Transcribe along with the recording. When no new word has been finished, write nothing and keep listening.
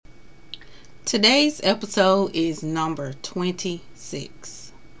Today's episode is number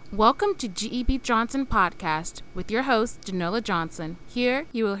 26. Welcome to GEB Johnson Podcast with your host, Janola Johnson. Here,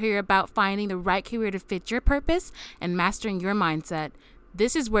 you will hear about finding the right career to fit your purpose and mastering your mindset.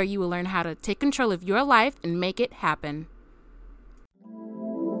 This is where you will learn how to take control of your life and make it happen.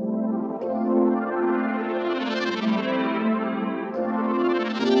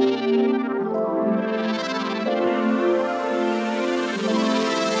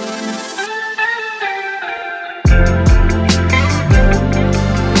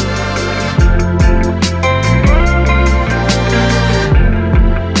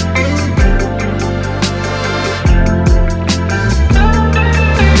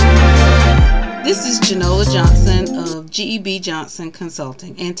 This is Janola Johnson of GEB Johnson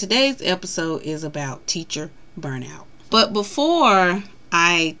Consulting, and today's episode is about teacher burnout. But before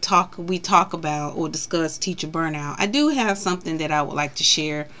we talk about or discuss teacher burnout, I do have something that I would like to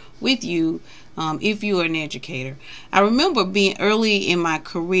share with you if you are an educator. I remember being early in my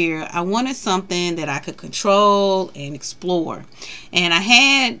career, I wanted something that I could control and explore. And I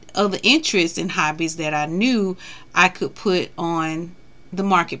had other interests and hobbies that I knew I could put on the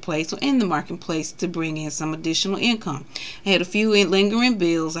marketplace or in the marketplace to bring in some additional income. I had a few lingering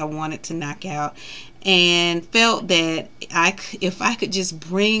bills I wanted to knock out and felt that if I could just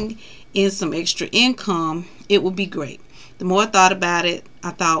bring in some extra income, it would be great. The more I thought about it, I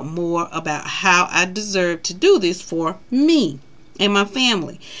thought more about how I deserved to do this for me and my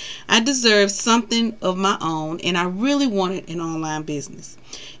family. I deserved something of my own, and I really wanted an online business.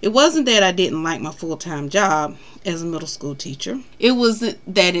 It wasn't that I didn't like my full-time job as a middle school teacher. It wasn't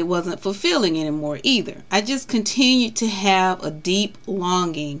that it wasn't fulfilling anymore either. I just continued to have a deep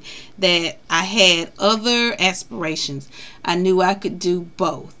longing that I had other aspirations. I knew I could do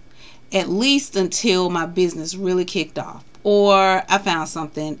both, at least until my business really kicked off, or I found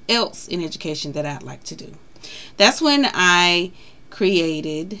something else in education that I'd like to do. That's when I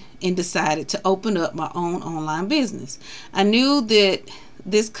created and decided to open up my own online business. I knew that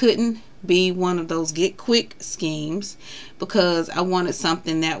this couldn't be one of those get quick schemes because I wanted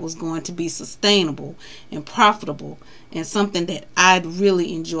something that was going to be sustainable and profitable and something that I'd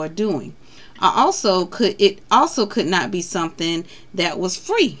really enjoy doing. It also could not be something that was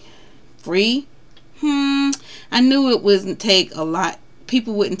free. I knew it wouldn't take a lot.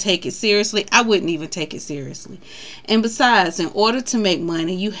 People wouldn't take it seriously. I wouldn't even take it seriously. And besides, in order to make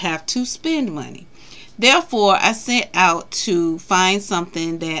money, you have to spend money. Therefore, I set out to find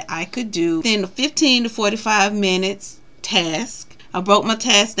something that I could do within a 15 to 45 minutes task. I broke my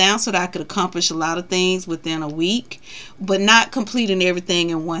task down so that I could accomplish a lot of things within a week, but not completing everything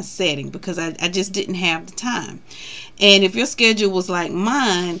in one setting because I just didn't have the time. And if your schedule was like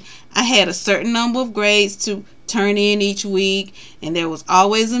mine, I had a certain number of grades to turn in each week, and there was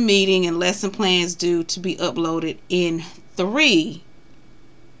always a meeting and lesson plans due to be uploaded in three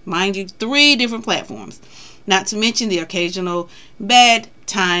different platforms, not to mention the occasional bad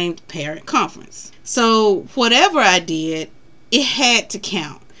timed parent conference. So whatever I did, it had to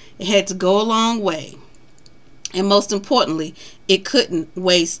count. It had to go a long way. And most importantly, it couldn't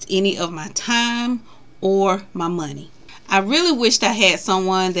waste any of my time or my money. I really wished I had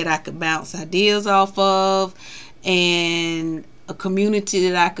someone that I could bounce ideas off of and a community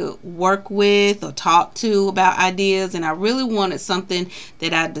that I could work with or talk to about ideas, and I really wanted something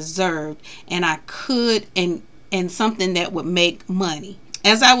that I deserved and I could and something that would make money.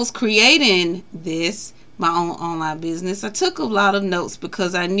 As I was creating my own online business, I took a lot of notes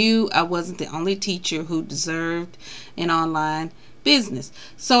because I knew I wasn't the only teacher who deserved an online business.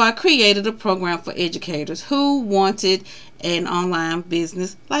 So I created a program for educators who wanted an online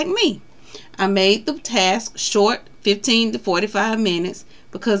business like me. I made the task short, 15 to 45 minutes,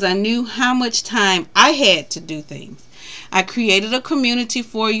 because I knew how much time I had to do things. I created a community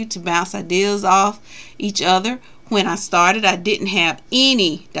for you to bounce ideas off each other. When I started, I didn't have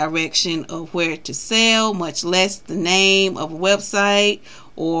any direction of where to sell, much less the name of a website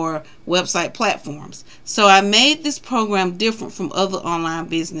or website platforms. So I made this program different from other online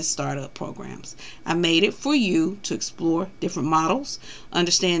business startup programs. I made it for you to explore different models,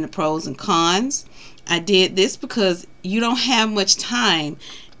 understand the pros and cons. I did this because you don't have much time,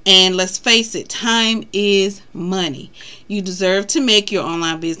 and let's face it, time is money. You deserve to make your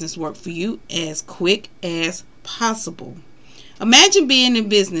online business work for you as quick as possible. Imagine being in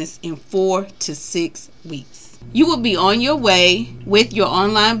business in 4 to 6 weeks. You will be on your way with your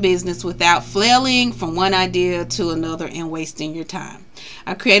online business without flailing from one idea to another and wasting your time.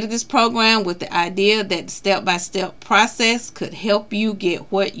 I created this program with the idea that the step-by-step process could help you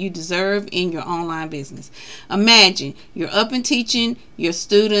get what you deserve in your online business. Imagine you're up and teaching your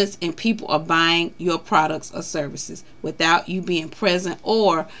students and people are buying your products or services without you being present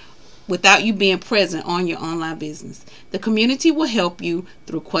on your online business. The community will help you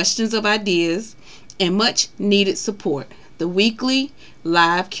through questions of ideas and much needed support. The weekly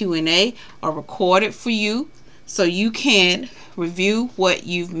live Q&A are recorded for you so you can review what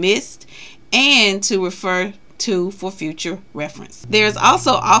you've missed and to refer to for future reference. There's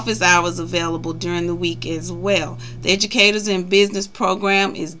also office hours available during the week as well. The Educators in Business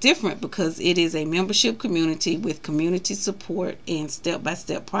program is different because it is a membership community with community support and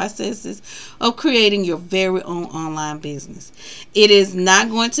step-by-step processes of creating your very own online business. It is not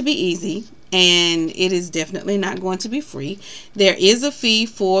going to be easy, and it is definitely not going to be free. There is a fee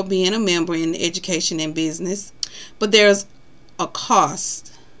for being a member in the Education and Business, but there's a cost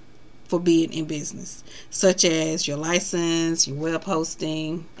for being in business, such as your license, your web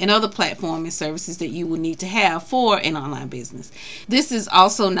hosting, and other platform and services that you will need to have for an online business. This is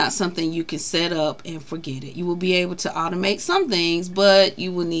also not something you can set up and forget it. You will be able to automate some things, but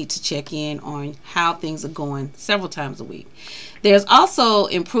you will need to check in on how things are going several times a week. There's also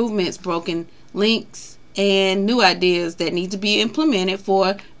improvements, broken links, and new ideas that need to be implemented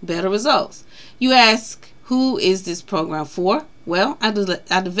for better results. You ask, who is this program for? Well, I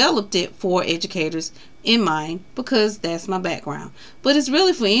developed it for educators in mind because that's my background. But it's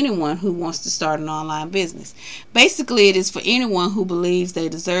really for anyone who wants to start an online business. Basically, it is for anyone who believes they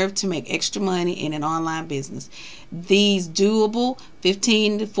deserve to make extra money in an online business. These doable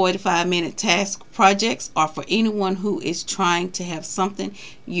 15 to 45 minute task projects are for anyone who is trying to have something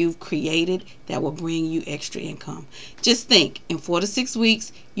you've created that will bring you extra income. Just think, in 4 to 6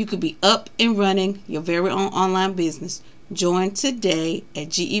 weeks, you could be up and running your very own online business. Join today at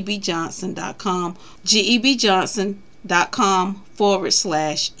gebjohnson.com,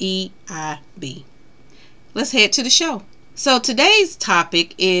 gebjohnson.com/EIB. Let's head to the show. So today's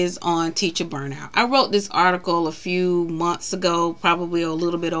topic is on teacher burnout. I wrote this article a few months ago, probably a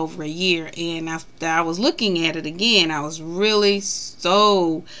little bit over a year, and after I was looking at it again, I was really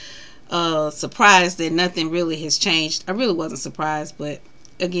so surprised that nothing really has changed. I really wasn't surprised, but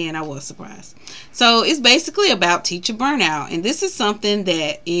again, I was surprised. So it's basically about teacher burnout, and this is something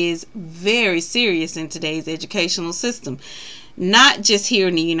that is very serious in today's educational system, not just here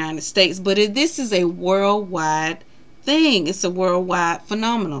in the United States, but this is a worldwide thing. It's a worldwide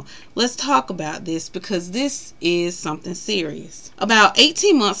phenomenon. Let's talk about this because this is something serious. About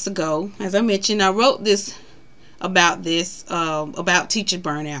 18 months ago, as I mentioned, I wrote about teacher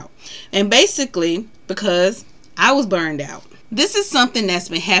burnout, and basically because I was burned out. This is something that's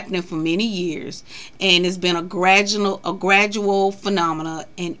been happening for many years, and it's been a gradual phenomenon,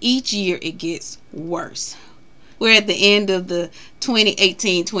 and each year it gets worse. We're at the end of the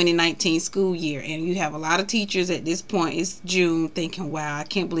 2018-2019 school year, and you have a lot of teachers at this point, it's June, thinking, wow, I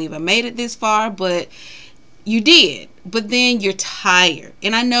can't believe I made it this far, but you did. But then you're tired,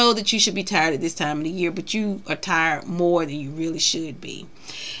 and I know that you should be tired at this time of the year, but you are tired more than you really should be.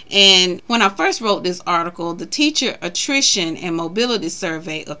 And when I first wrote this article, the Teacher Attrition and Mobility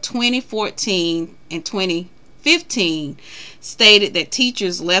Survey of 2014 and 2015 stated that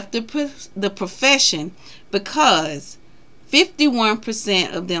teachers left the profession because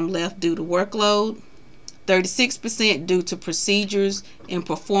 51% of them left due to workload, 36% due to procedures and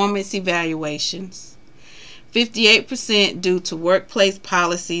performance evaluations, 58% due to workplace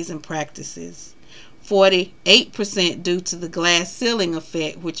policies and practices, 48% due to the glass ceiling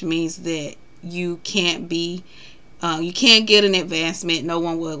effect, which means that you can't get an advancement. No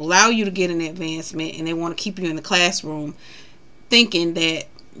one will allow you to get an advancement, and they want to keep you in the classroom thinking that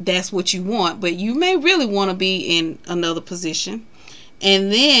that's what you want, but you may really want to be in another position.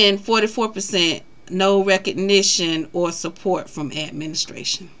 And then 44% no recognition or support from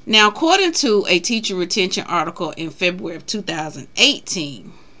administration. Now, according to a teacher retention article in February of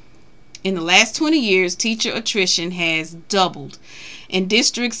 2018, in the last 20 years, teacher attrition has doubled, and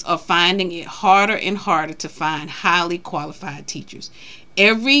districts are finding it harder and harder to find highly qualified teachers.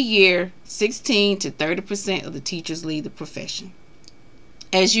 Every year, 16 to 30% of the teachers leave the profession.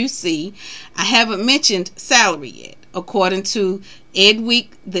 As you see, I haven't mentioned salary yet. According to an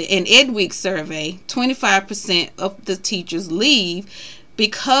EdWeek survey, 25% of the teachers leave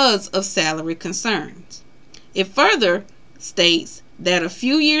because of salary concerns. It further states that a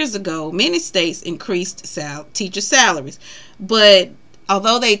few years ago, many states increased teacher salaries, but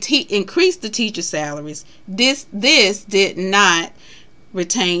although they increased the teacher salaries, this did not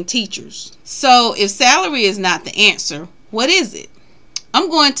retain teachers. So if salary is not the answer, what is it? I'm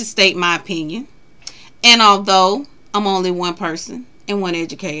going to state my opinion. And although I'm only one person and one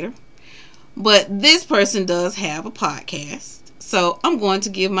educator, but this person does have a podcast, so I'm going to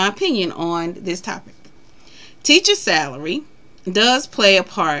give my opinion on this topic. Teacher salary does play a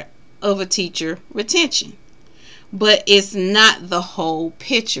part of a teacher retention, but it's not the whole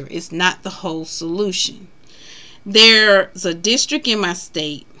picture. It's not the whole solution. There's a district in my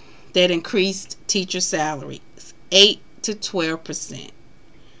state that increased teacher salaries 8 to 12%.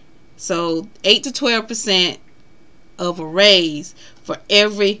 So 8 to 12% of a raise for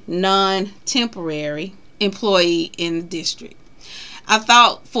every non-temporary employee in the district. I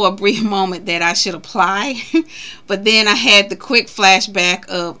thought for a brief moment that I should apply, but then I had the quick flashback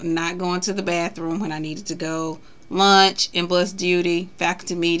of not going to the bathroom when I needed to go, lunch and bus duty,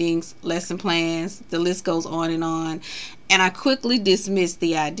 faculty meetings, lesson plans, the list goes on, and I quickly dismissed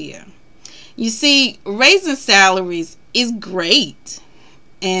the idea. You see, raising salaries is great,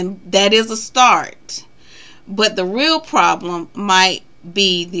 and that is a start, but the real problem might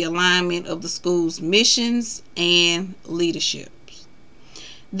be the alignment of the school's missions and leadership.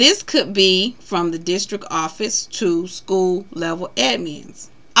 This could be from the district office to school level admins.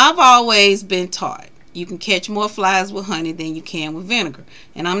 I've always been taught you can catch more flies with honey than you can with vinegar.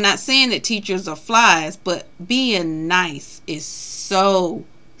 And I'm not saying that teachers are flies, but being nice is so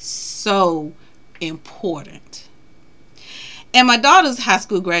important. At my daughter's high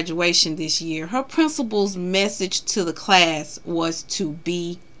school graduation this year, her principal's message to the class was to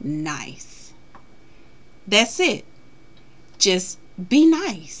be nice. That's it. Just be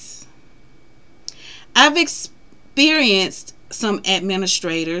nice. I've experienced some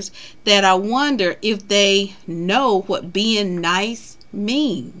administrators that I wonder if they know what being nice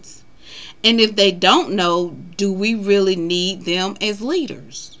means. And if they don't know, do we really need them as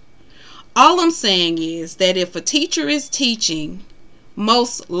leaders? All I'm saying is that if a teacher is teaching,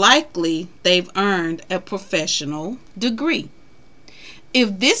 most likely they've earned a professional degree.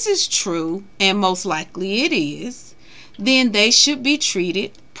 If this is true, and most likely it is, then they should be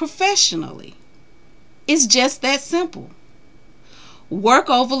treated professionally. It's just that simple. Work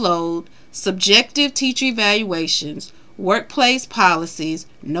overload, subjective teacher evaluations, workplace policies,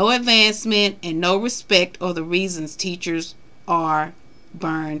 no advancement, and no respect are the reasons teachers are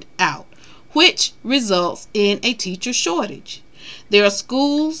burned out, which results in a teacher shortage. There are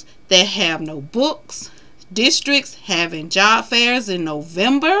schools that have no books, districts having job fairs in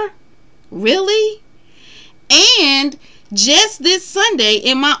November. Really? And just this Sunday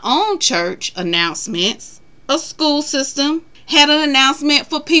in my own church announcements, a school system had an announcement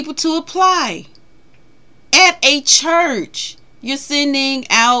for people to apply. At a church, you're sending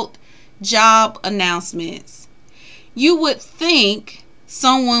out job announcements. You would think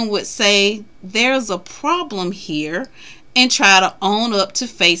someone would say there's a problem here and try to own up to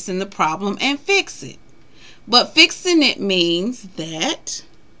facing the problem and fix it. But fixing it means that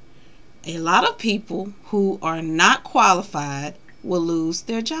a lot of people who are not qualified will lose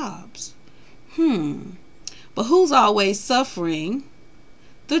their jobs. But who's always suffering?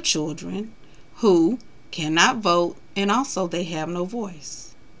 The children who cannot vote, and also they have no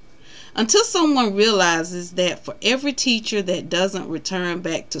voice. Until someone realizes that for every teacher that doesn't return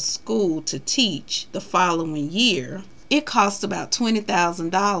back to school to teach the following year, it costs about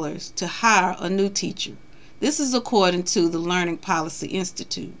 $20,000 to hire a new teacher. This is according to the Learning Policy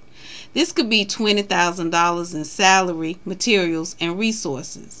Institute. This could be $20,000 in salary, materials, and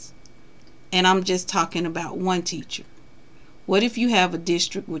resources. And I'm just talking about one teacher. What if you have a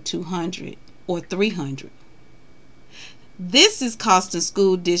district with 200 or 300? This is costing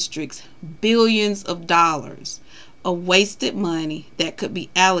school districts billions of dollars of wasted money that could be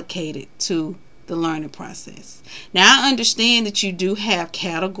allocated to the learning process. Now, I understand that you do have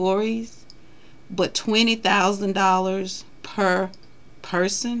categories, but $20,000 per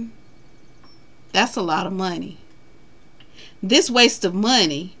person, that's a lot of money. This waste of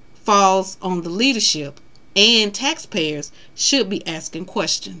money falls on the leadership, and taxpayers should be asking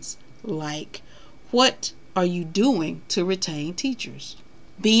questions like, what are you doing to retain teachers?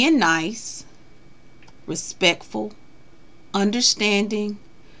 Being nice, respectful, understanding,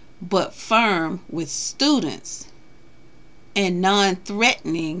 but firm with students, and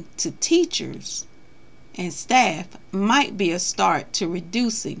non-threatening to teachers and staff might be a start to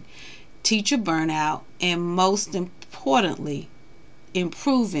reducing teacher burnout and, most importantly,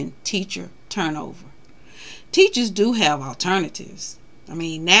 improving teacher turnover. Teachers do have alternatives.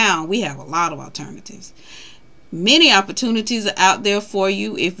 Now we have a lot of alternatives. Many opportunities are out there for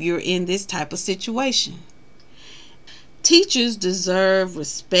you if you're in this type of situation. Teachers deserve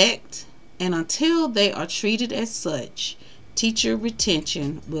respect, and until they are treated as such, teacher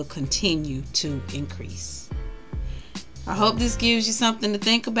retention will continue to increase. I hope this gives you something to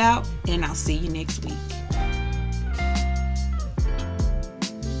think about, and I'll see you next week.